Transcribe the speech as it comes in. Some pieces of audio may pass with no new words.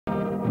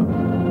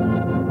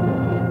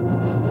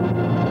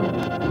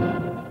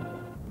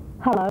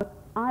Hello,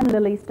 I'm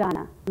Lily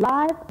Steiner,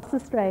 live from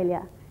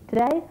Australia.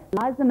 Today,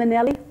 Liza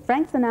Minnelli,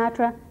 Frank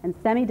Sinatra and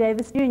Sammy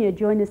Davis Jr.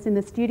 join us in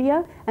the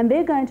studio, and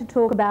they're going to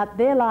talk about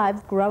their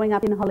lives growing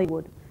up in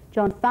Hollywood.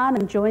 John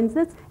Farnham joins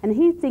us, and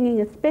he's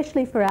singing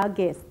especially for our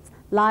guests,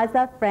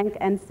 Liza, Frank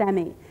and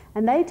Sammy.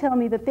 And they tell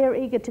me that they're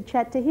eager to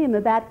chat to him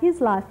about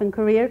his life and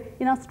career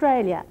in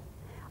Australia.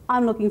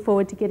 I'm looking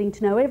forward to getting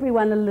to know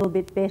everyone a little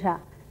bit better.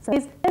 So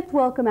let's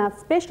welcome our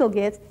special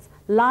guests,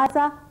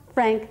 Liza,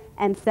 Frank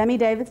and Sammy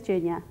Davis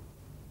Jr.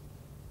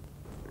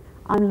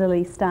 I'm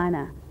Lily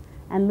Steiner,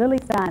 and Lily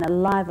Steiner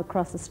Live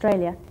Across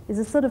Australia is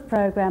a sort of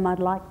program I'd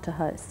like to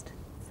host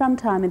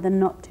sometime in the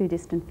not too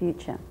distant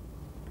future.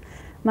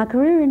 My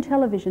career in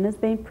television has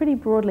been pretty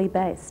broadly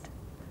based.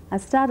 I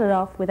started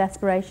off with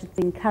aspirations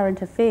in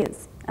current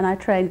affairs, and I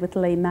trained with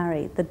Lee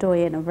Murray, the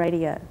doyen of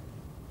radio.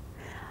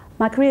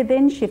 My career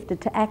then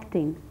shifted to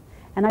acting,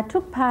 and I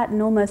took part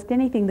in almost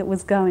anything that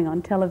was going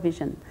on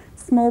television,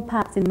 small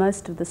parts in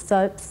most of the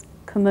soaps,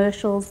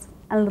 commercials,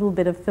 and a little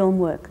bit of film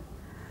work.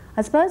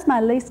 I suppose my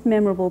least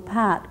memorable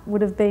part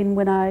would have been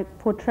when I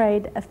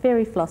portrayed a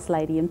fairy floss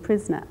lady in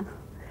Prisoner.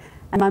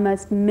 And my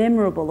most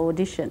memorable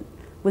audition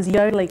was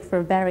yodeling for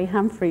a Barry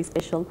Humphrey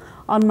special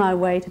on my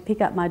way to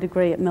pick up my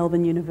degree at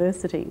Melbourne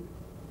University.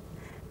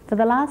 For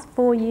the last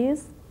 4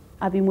 years,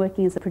 I've been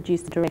working as a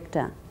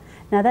producer-director.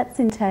 Now that's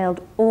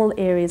entailed all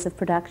areas of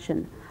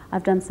production.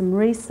 I've done some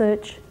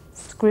research,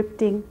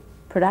 scripting,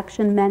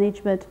 production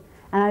management,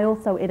 and I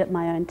also edit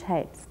my own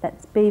tapes.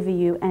 That's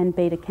BVU and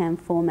Betacam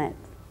formats.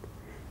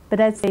 But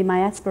as for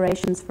my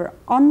aspirations for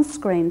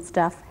on-screen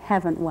stuff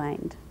haven't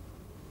waned.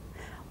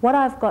 What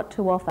I've got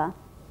to offer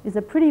is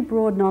a pretty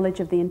broad knowledge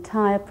of the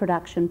entire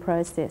production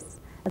process,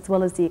 as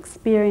well as the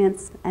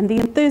experience and the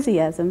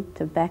enthusiasm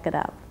to back it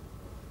up.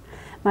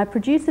 My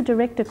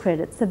producer-director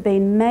credits have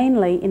been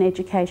mainly in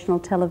educational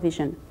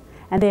television,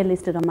 and they're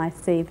listed on my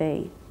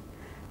CV.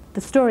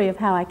 The story of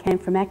how I came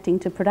from acting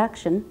to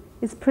production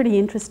is pretty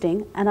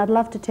interesting, and I'd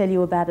love to tell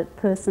you about it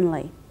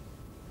personally.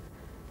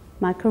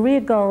 My career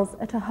goals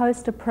are to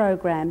host a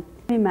program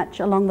very much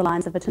along the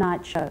lines of a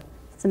Tonight Show.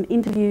 Some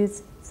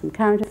interviews, some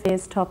current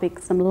affairs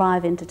topics, some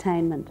live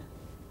entertainment.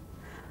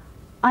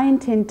 I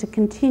intend to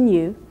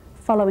continue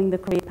following the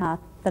career path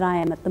that I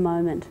am at the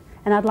moment,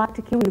 and I'd like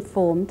to keep you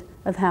informed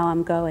of how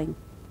I'm going.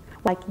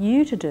 What I'd like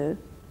you to do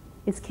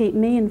is keep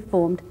me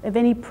informed of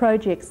any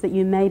projects that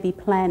you may be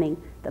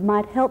planning that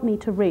might help me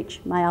to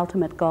reach my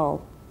ultimate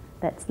goal.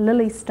 That's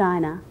Lily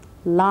Steiner,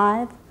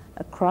 live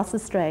across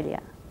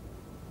Australia.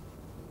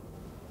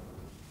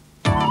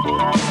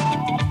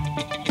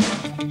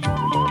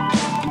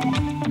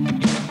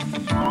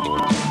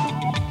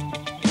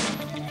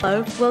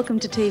 Hello, welcome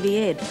to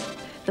TV Ed.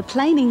 The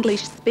Plain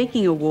English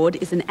Speaking Award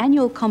is an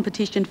annual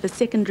competition for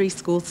secondary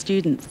school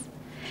students.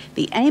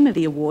 The aim of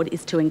the award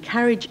is to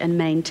encourage and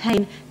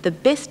maintain the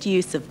best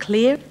use of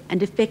clear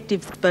and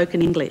effective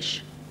spoken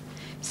English.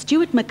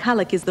 Stuart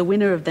McCulloch is the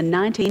winner of the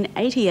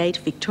 1988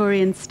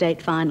 Victorian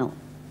State Final.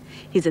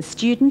 He's a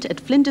student at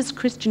Flinders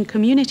Christian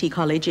Community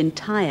College in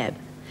Tyab,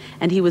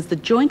 and he was the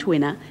joint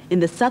winner in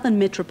the Southern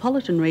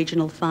Metropolitan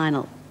Regional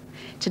Final.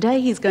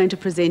 Today he's going to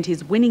present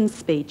his winning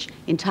speech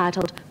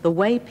entitled The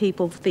Way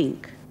People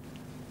Think.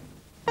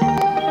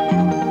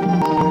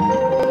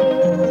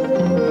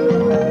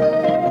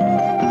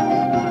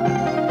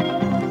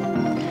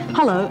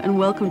 Hello and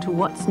welcome to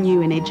What's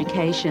New in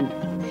Education.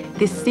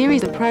 This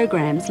series of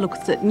programs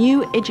looks at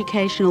new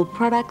educational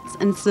products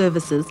and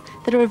services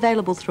that are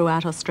available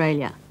throughout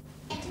Australia.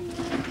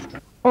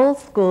 All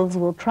schools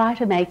will try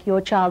to make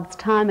your child's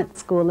time at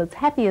school as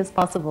happy as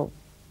possible.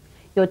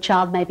 Your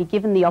child may be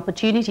given the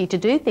opportunity to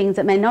do things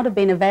that may not have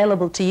been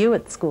available to you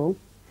at school.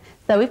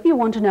 So if you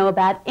want to know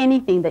about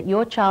anything that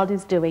your child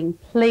is doing,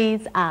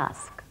 please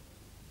ask.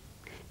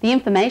 The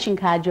information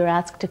card you're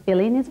asked to fill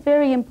in is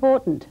very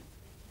important.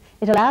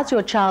 It allows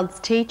your child's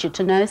teacher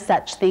to know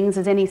such things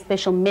as any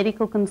special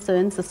medical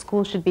concerns the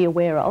school should be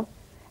aware of,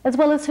 as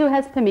well as who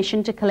has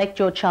permission to collect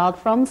your child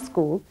from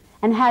school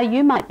and how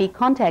you might be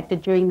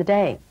contacted during the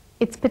day.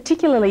 It's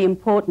particularly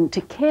important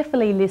to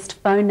carefully list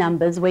phone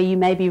numbers where you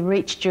may be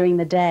reached during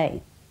the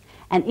day.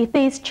 And if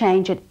these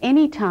change at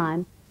any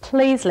time,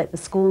 please let the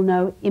school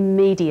know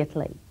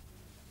immediately.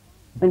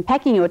 When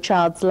packing your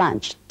child's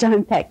lunch,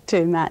 don't pack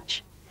too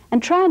much.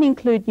 And try and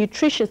include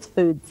nutritious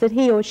foods that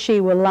he or she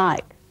will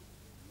like.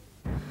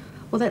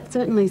 Well, that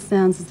certainly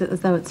sounds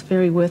as though it's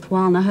very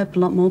worthwhile, and I hope a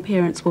lot more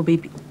parents will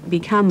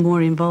become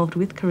more involved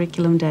with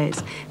curriculum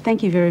days.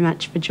 Thank you very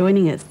much for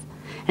joining us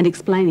and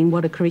explaining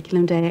what a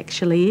curriculum day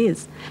actually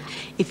is.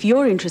 If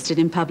you're interested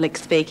in public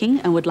speaking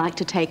and would like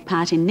to take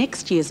part in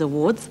next year's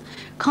awards,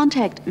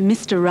 contact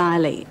Mr.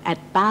 Riley at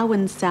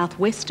Barwon South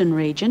Western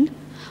Region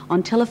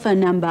on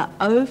telephone number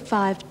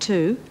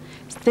 052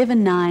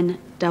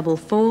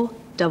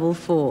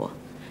 794444.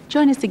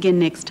 Join us again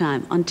next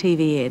time on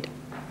TV Ed.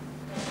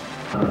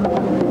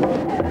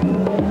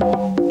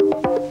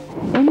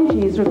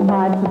 Energy is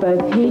required for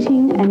both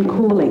heating and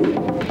cooling.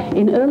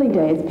 In early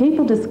days,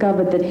 people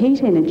discovered that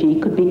heat energy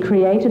could be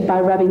created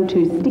by rubbing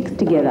two sticks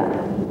together.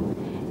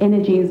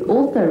 Energy is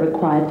also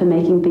required for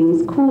making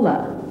things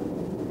cooler.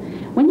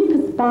 When you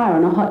perspire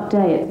on a hot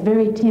day, it's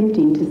very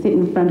tempting to sit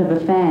in front of a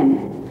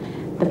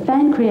fan. The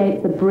fan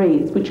creates a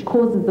breeze which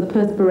causes the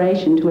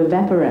perspiration to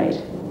evaporate.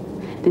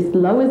 This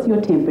lowers your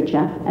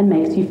temperature and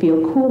makes you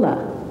feel cooler.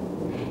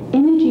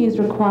 Energy is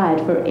required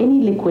for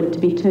any liquid to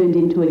be turned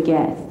into a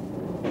gas.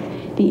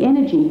 The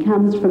energy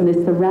comes from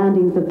the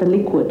surroundings of the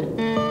liquid.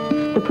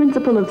 The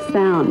principle of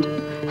sound,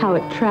 how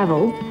it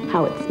travels,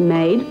 how it's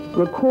made,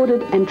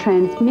 recorded and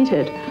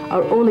transmitted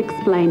are all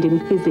explained in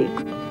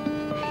physics.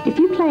 If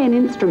you play an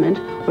instrument,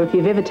 or if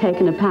you've ever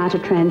taken apart a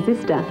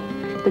transistor,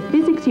 the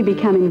physics you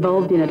become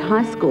involved in at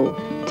high school,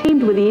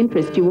 teamed with the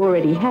interest you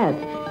already have,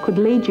 could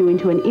lead you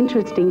into an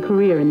interesting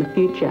career in the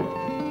future.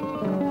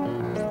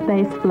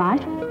 Space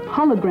flight,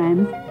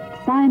 holograms,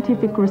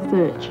 scientific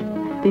research.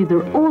 These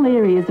are all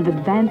areas of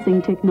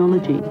advancing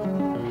technology.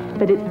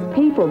 But it's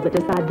people that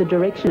decide the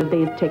direction of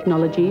these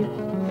technologies.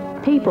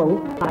 People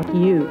like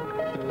you.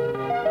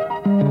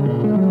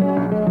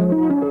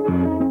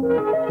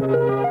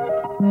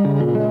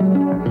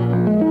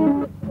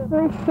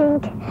 I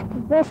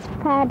think this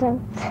part of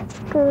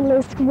school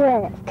is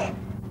work.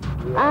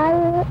 I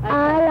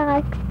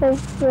like the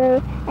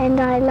zoo and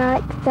I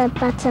like the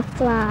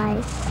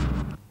butterflies.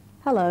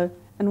 Hello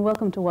and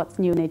welcome to What's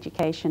New in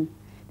Education.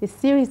 This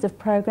series of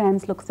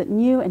programs looks at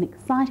new and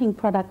exciting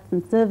products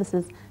and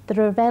services that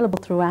are available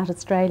throughout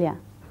Australia.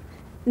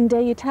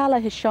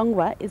 Ndeyutala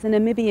Hishongwa is a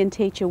Namibian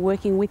teacher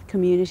working with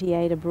community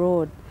aid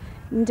abroad.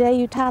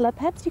 Ndeyutala,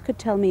 perhaps you could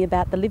tell me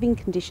about the living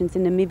conditions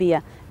in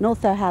Namibia and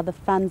also how the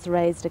funds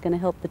raised are going to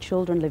help the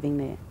children living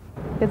there.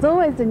 There's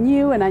always a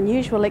new and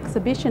unusual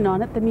exhibition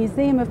on at the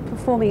Museum of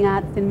Performing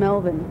Arts in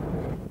Melbourne.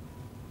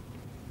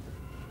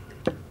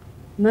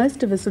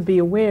 Most of us would be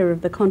aware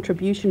of the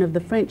contribution of the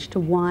French to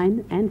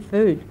wine and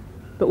food,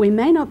 but we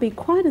may not be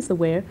quite as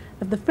aware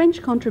of the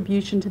French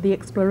contribution to the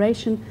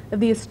exploration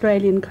of the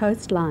Australian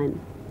coastline.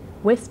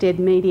 West Ed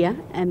Media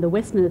and the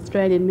Western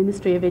Australian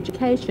Ministry of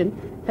Education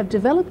have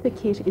developed a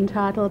kit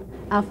entitled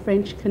Our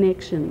French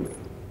Connections.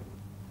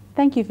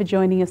 Thank you for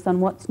joining us on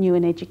What's New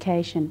in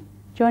Education.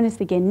 Join us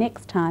again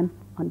next time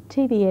on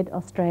TV Ed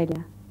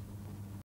Australia.